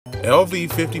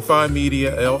LV55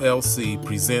 Media LLC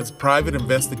presents Private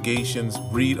Investigations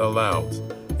Read Alouds,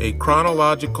 a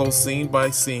chronological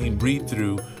scene-by-scene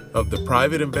read-through of the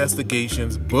Private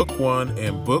Investigations Book 1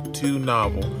 and Book 2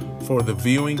 novel for the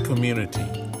viewing community.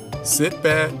 Sit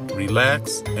back,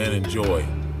 relax, and enjoy.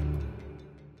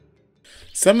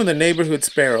 Some of the neighborhood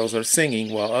sparrows are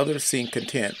singing while others seem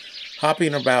content,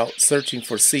 hopping about searching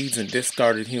for seeds and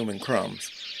discarded human crumbs.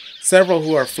 Several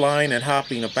who are flying and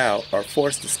hopping about are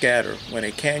forced to scatter when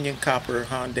a Canyon Copper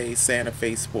Hyundai Santa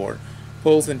Fe Sport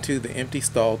pulls into the empty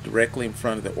stall directly in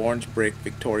front of the orange brick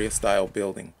Victoria-style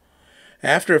building.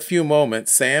 After a few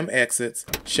moments, Sam exits,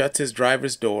 shuts his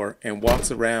driver's door, and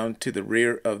walks around to the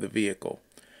rear of the vehicle.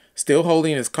 Still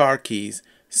holding his car keys,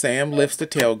 Sam lifts the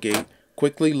tailgate,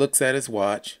 quickly looks at his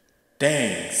watch.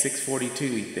 Dang, 6:42,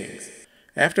 he thinks.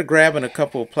 After grabbing a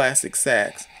couple of plastic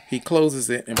sacks, he closes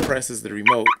it and presses the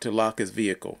remote to lock his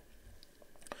vehicle.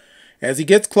 As he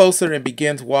gets closer and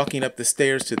begins walking up the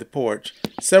stairs to the porch,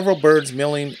 several birds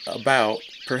milling about,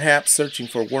 perhaps searching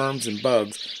for worms and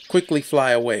bugs, quickly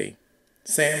fly away.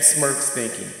 Sam smirks,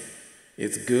 thinking,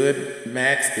 "It's good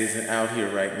Max isn't out here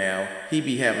right now. He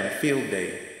be having a field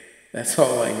day. That's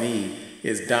all I need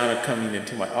is Donna coming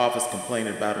into my office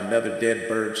complaining about another dead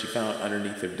bird she found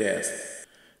underneath her desk."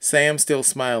 Sam, still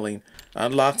smiling,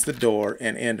 unlocks the door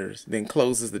and enters, then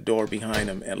closes the door behind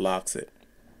him and locks it.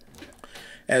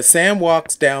 As Sam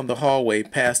walks down the hallway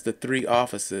past the three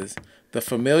offices, the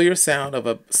familiar sound of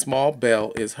a small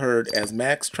bell is heard as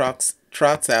Max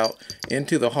trots out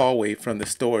into the hallway from the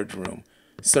storage room,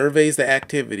 surveys the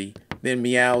activity, then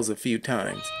meows a few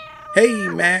times. "Hey,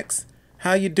 Max,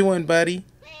 how you doing, buddy?"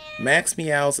 Max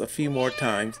meows a few more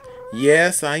times.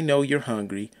 "Yes, I know you're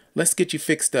hungry. Let's get you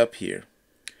fixed up here."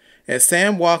 As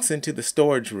Sam walks into the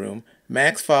storage room,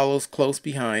 Max follows close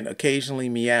behind, occasionally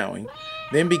meowing,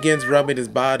 then begins rubbing his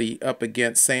body up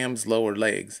against Sam's lower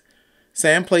legs.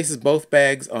 Sam places both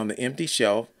bags on the empty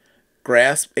shelf,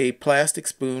 grasps a plastic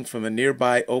spoon from a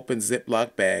nearby open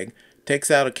Ziploc bag, takes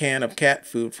out a can of cat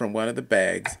food from one of the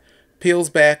bags,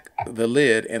 peels back the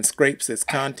lid and scrapes its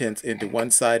contents into one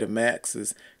side of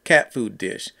Max's cat food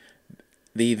dish.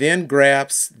 He then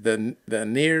grabs the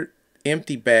near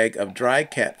empty bag of dry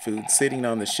cat food sitting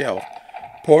on the shelf,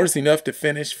 pours enough to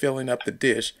finish filling up the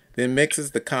dish, then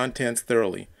mixes the contents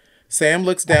thoroughly. Sam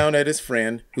looks down at his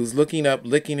friend, who's looking up,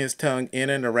 licking his tongue in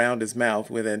and around his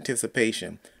mouth with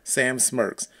anticipation. Sam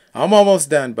smirks. "I'm almost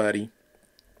done, buddy."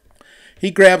 He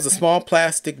grabs a small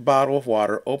plastic bottle of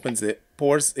water, opens it,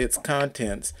 pours its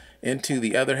contents into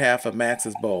the other half of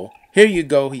Max's bowl. "Here you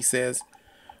go," he says,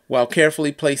 while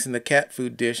carefully placing the cat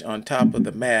food dish on top of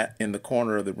the mat in the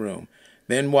corner of the room,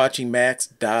 then watching Max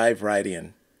dive right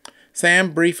in.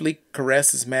 Sam briefly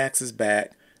caresses Max's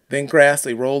back, then grasps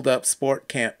a rolled-up sport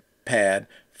camp pad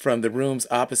from the room's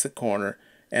opposite corner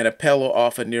and a pillow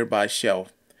off a nearby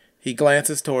shelf. He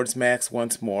glances towards Max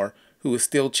once more, who is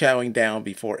still chowing down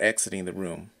before exiting the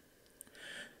room.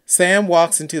 Sam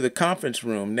walks into the conference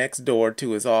room next door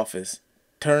to his office,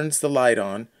 turns the light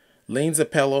on, leans a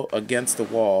pillow against the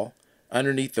wall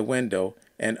underneath the window,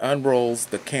 and unrolls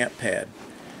the camp pad.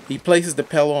 He places the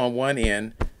pillow on one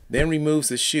end, then removes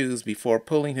his shoes before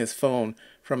pulling his phone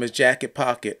from his jacket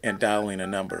pocket and dialing a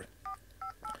number.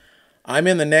 I'm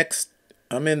in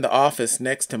the office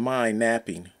next to mine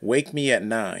napping. Wake me at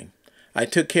 9. I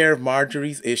took care of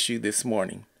Marjorie's issue this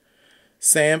morning."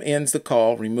 Sam ends the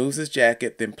call, removes his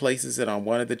jacket, then places it on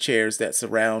one of the chairs that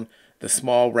surround the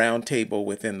small round table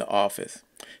within the office.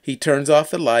 He turns off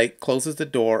the light, closes the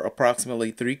door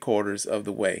approximately 3/4 of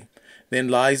the way, then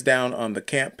lies down on the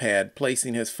camp pad,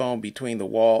 placing his phone between the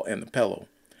wall and the pillow.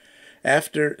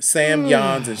 After Sam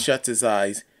yawns and shuts his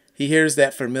eyes, he hears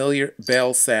that familiar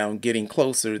bell sound getting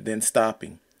closer, then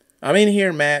stopping. "I'm in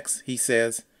here, Max," he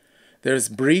says. There's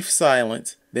brief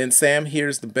silence, then Sam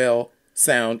hears the bell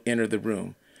sound enter the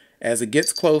room. As it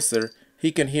gets closer,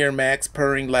 he can hear Max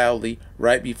purring loudly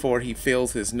right before he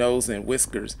feels his nose and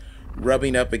whiskers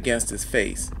rubbing up against his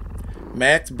face.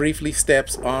 Max briefly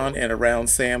steps on and around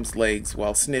Sam's legs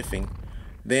while sniffing,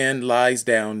 then lies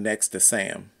down next to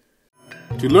Sam.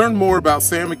 To learn more about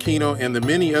Sam Aquino and the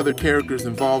many other characters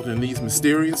involved in these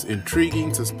mysterious,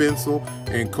 intriguing, suspenseful,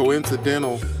 and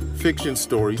coincidental fiction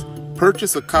stories,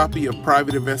 purchase a copy of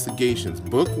Private Investigations,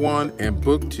 Book 1 and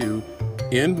Book 2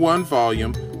 in one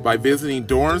volume by visiting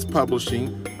Dorrance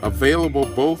Publishing, available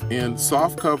both in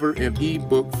softcover and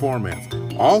ebook formats.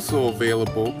 Also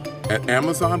available at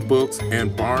Amazon Books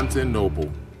and Barnes &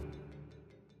 Noble.